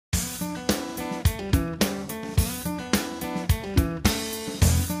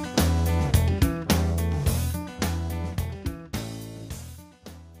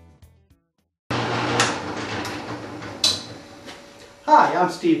I'm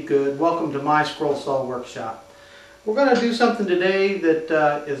Steve Good. Welcome to my scroll saw workshop. We're going to do something today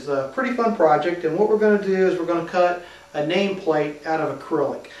that is a pretty fun project, and what we're going to do is we're going to cut a nameplate out of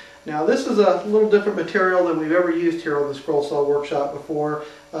acrylic. Now this is a little different material than we've ever used here on the scroll saw workshop before,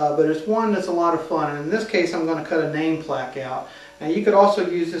 but it's one that's a lot of fun, and in this case I'm going to cut a name plaque out. Now you could also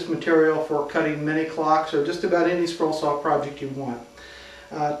use this material for cutting mini clocks or just about any scroll saw project you want.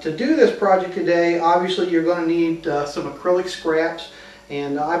 To do this project today, obviously you're going to need some acrylic scraps,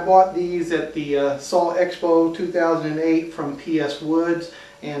 and I bought these at the Saw Expo 2008 from PS Woods,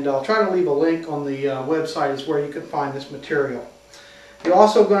 and I'll try to leave a link on the website as where you can find this material. You're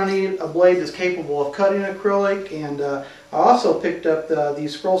also going to need a blade that's capable of cutting acrylic, and I also picked up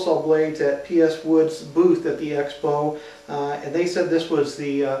these scroll saw blades at PS Woods' booth at the Expo, and they said this was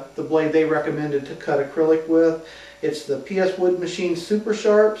the blade they recommended to cut acrylic with. It's the PS Wood Machine Super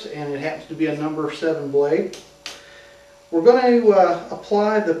Sharps, and it happens to be a number 7 blade. We're going to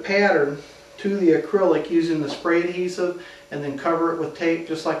apply the pattern to the acrylic using the spray adhesive and then cover it with tape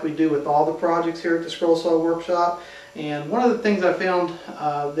just like we do with all the projects here at the Scroll Saw Workshop. And one of the things I found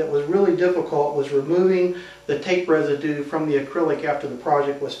that was really difficult was removing the tape residue from the acrylic after the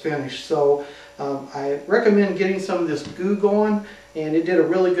project was finished. So I recommend getting some of this glue going, and it did a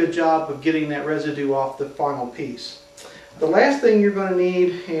really good job of getting that residue off the final piece. The last thing you're going to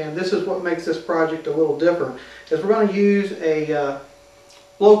need, and this is what makes this project a little different, is we're going to use a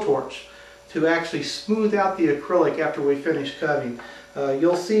blowtorch to actually smooth out the acrylic after we finish cutting.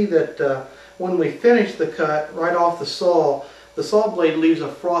 You'll see that when we finish the cut right off the saw blade leaves a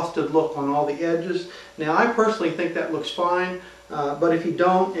frosted look on all the edges. Now I personally think that looks fine, but if you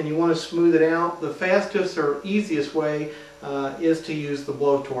don't and you want to smooth it out, the fastest or easiest way is to use the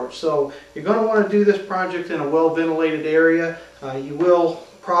blowtorch. So you're going to want to do this project in a well-ventilated area. You will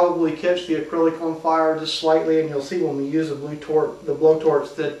probably catch the acrylic on fire just slightly, and you'll see when we use the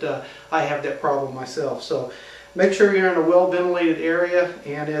blowtorch that I have that problem myself. So make sure you're in a well-ventilated area,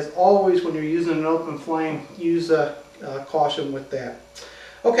 and as always when you're using an open flame, use caution with that.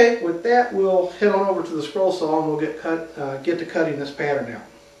 Okay, with that we'll head on over to the scroll saw and we'll get to cutting this pattern out.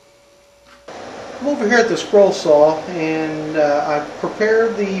 I'm over here at the scroll saw, and I've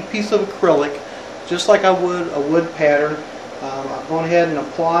prepared the piece of acrylic just like I would a wood pattern. I've gone ahead and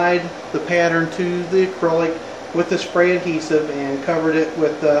applied the pattern to the acrylic with the spray adhesive and covered it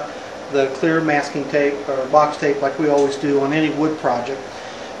with the clear masking tape or box tape like we always do on any wood project.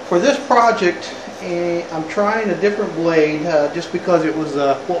 For this project I'm trying a different blade just because it was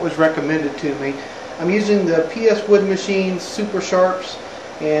what was recommended to me. I'm using the PS Wood Machine Super Sharps,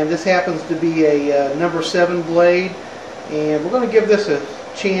 and this happens to be a number 7 blade, and we're going to give this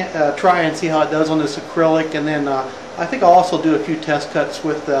a try and see how it does on this acrylic, and then I think I'll also do a few test cuts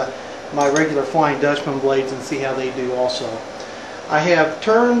with my regular Flying Dutchman blades and see how they do also. I have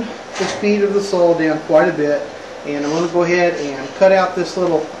turned the speed of the saw down quite a bit, and I'm going to go ahead and cut out this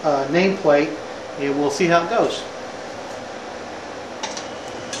little nameplate, and we'll see how it goes.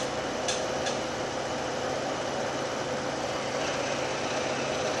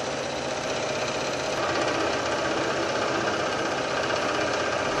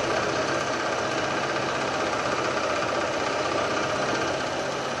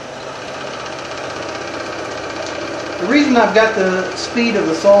 The reason I've got the speed of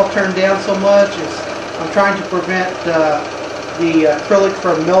the saw turned down so much is I'm trying to prevent the acrylic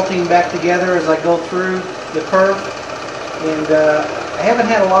from melting back together as I go through the curve. And I haven't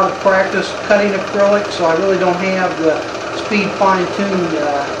had a lot of practice cutting acrylic, so I really don't have the speed fine-tuned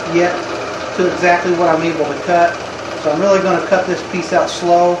yet to exactly what I'm able to cut. So I'm really going to cut this piece out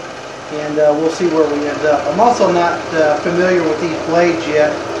slow, and we'll see where we end up. I'm also not familiar with these blades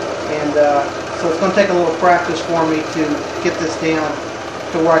yet, and so it's going to take a little practice for me to get this down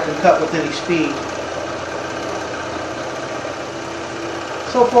to where I can cut with any speed.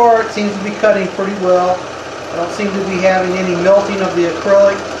 So far it seems to be cutting pretty well. I don't seem to be having any melting of the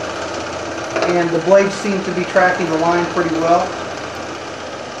acrylic, and the blades seem to be tracking the line pretty well.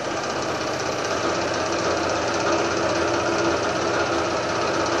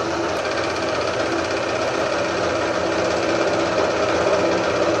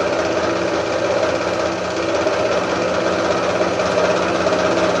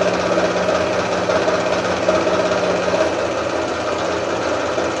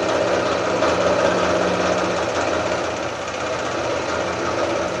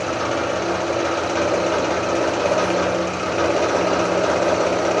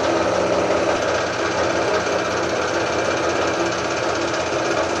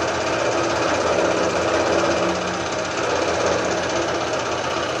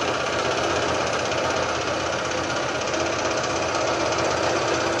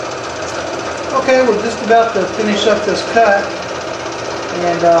 Okay, we're just about to finish up this cut,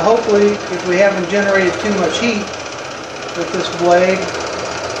 and hopefully if we haven't generated too much heat with this blade,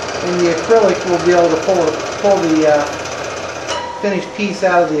 then the acrylic will be able to pull the finished piece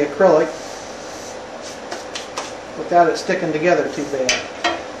out of the acrylic without it sticking together too bad.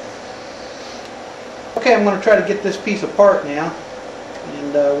 Okay, I'm going to try to get this piece apart now,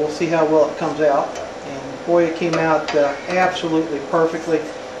 and we'll see how well it comes out. And boy, it came out absolutely perfectly,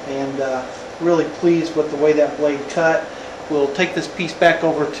 and really pleased with the way that blade cut. We'll take this piece back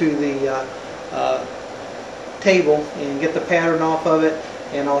over to the table and get the pattern off of it,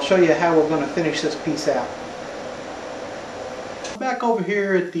 and I'll show you how we're going to finish this piece out. Back over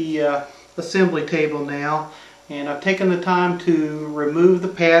here at the assembly table now, and I've taken the time to remove the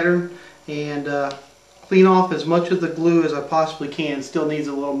pattern and clean off as much of the glue as I possibly can. It still needs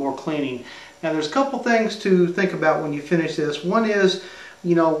a little more cleaning. Now there's a couple things to think about when you finish this. One is,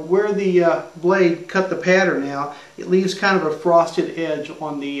 you know, where the blade cut the pattern out, it leaves kind of a frosted edge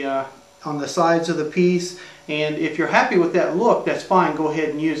on the sides of the piece, and if you're happy with that look, that's fine, go ahead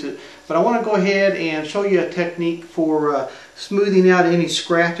and use it. But I want to go ahead and show you a technique for smoothing out any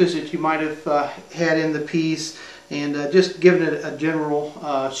scratches that you might have had in the piece, and just giving it a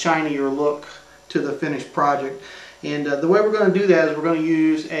general shinier look to the finished project. And the way we're going to do that is we're going to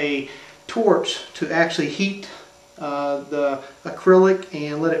use a torch to actually heat the acrylic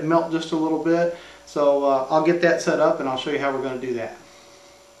and let it melt just a little bit. So I'll get that set up and I'll show you how we're going to do that.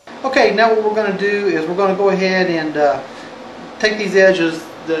 Okay, now what we're going to do is we're going to go ahead and take these edges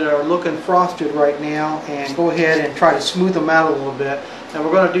that are looking frosted right now and go ahead and try to smooth them out a little bit. And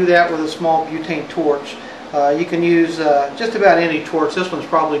we're going to do that with a small butane torch. You can use just about any torch. This one's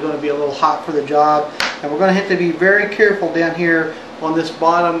probably going to be a little hot for the job. And we're going to have to be very careful down here on this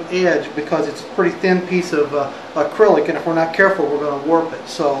bottom edge because it's a pretty thin piece of acrylic, and if we're not careful we're going to warp it.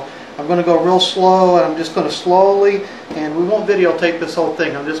 So I'm going to go real slow, and I'm just going to slowly, and we won't videotape this whole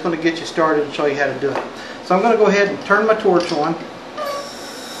thing, I'm just going to get you started and show you how to do it. So I'm going to go ahead and turn my torch on.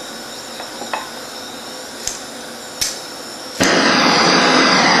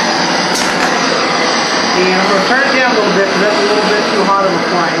 And I'm going to turn it down a little bit because that's a little bit too hot of a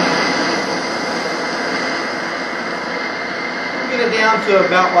flame. Get it down to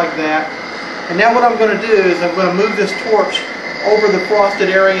about like that. And now what I'm going to do is I'm going to move this torch over the frosted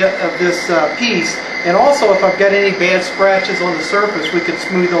area of this piece. And also, if I've got any bad scratches on the surface, we could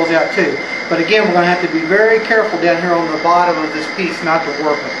smooth those out too. But again, we're going to have to be very careful down here on the bottom of this piece not to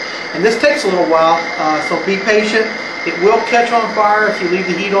warp it. And this takes a little while, so be patient. It will catch on fire if you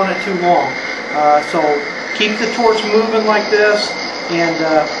leave the heat on it too long. So keep the torch moving like this, and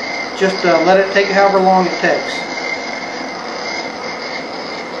just let it take however long it takes.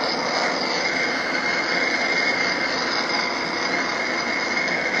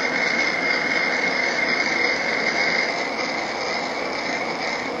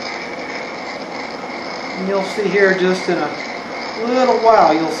 And you'll see here just in a little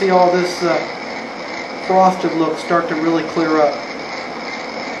while, you'll see all this frosted look start to really clear up.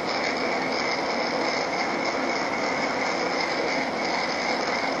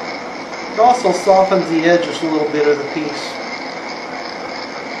 It also softens the edges a little bit of the piece.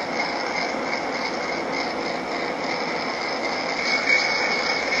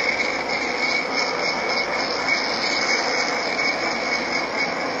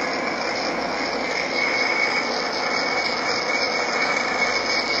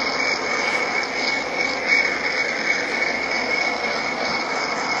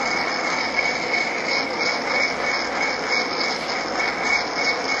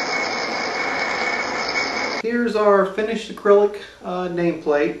 Here's our finished acrylic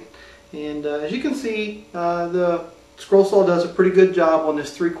nameplate, and as you can see, the scroll saw does a pretty good job on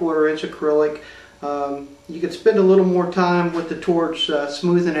this 3/4 inch acrylic. You could spend a little more time with the torch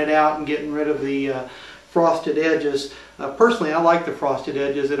smoothing it out and getting rid of the frosted edges. Personally, I like the frosted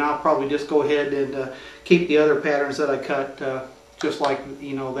edges, and I'll probably just go ahead and keep the other patterns that I cut just like,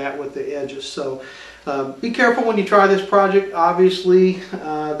 you know, that with the edges. So be careful when you try this project. Obviously,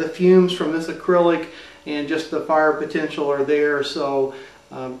 the fumes from this acrylic and just the fire potential are there, so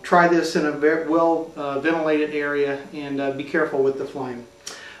try this in a very well ventilated area, and be careful with the flame.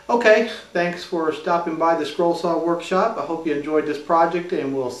 Okay, thanks for stopping by the Scroll Saw Workshop. I hope you enjoyed this project,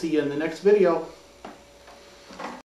 and we'll see you in the next video.